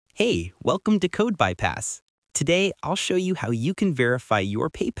Hey, welcome to CodeBypass. Today, I'll show you how you can verify your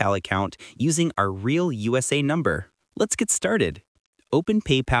PayPal account using our real USA number. Let's get started. Open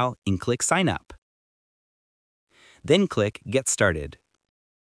PayPal and click Sign Up. Then click Get Started.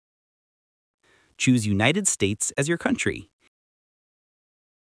 Choose United States as your country.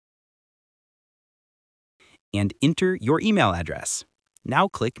 And enter your email address. Now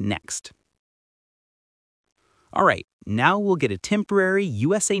click Next. All right, now we'll get a temporary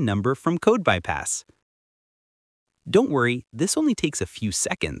USA number from CodeBypass. Don't worry, this only takes a few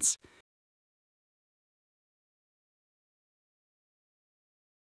seconds.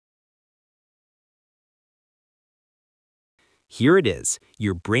 Here it is,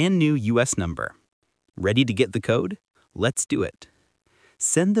 your brand new US number. Ready to get the code? Let's do it.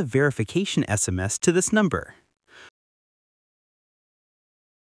 Send the verification SMS to this number.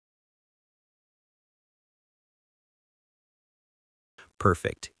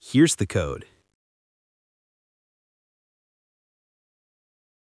 Perfect. Here's the code.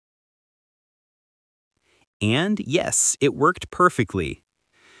 And yes, it worked perfectly.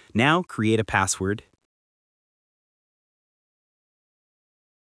 Now create a password.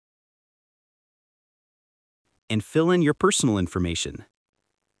 And fill in your personal information.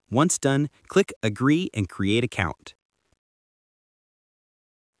 Once done, click Agree and create account.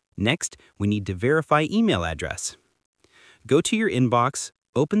 Next, we need to verify email address. Go to your inbox,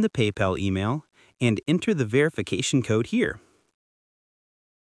 open the PayPal email, and enter the verification code here.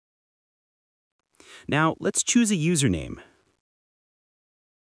 Now, let's choose a username.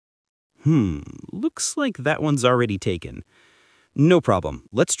 Looks like that one's already taken. No problem,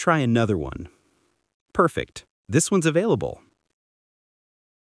 let's try another one. Perfect, this one's available.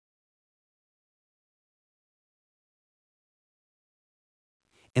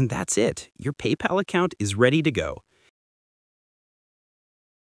 And that's it, your PayPal account is ready to go.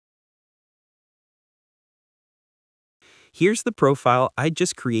 Here's the profile I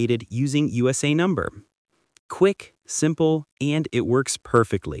just created using USA number. Quick, simple, and it works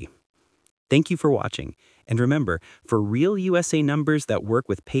perfectly. Thank you for watching. And remember, for real USA numbers that work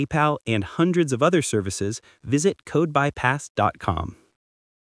with PayPal and hundreds of other services, visit CodeBypass.com.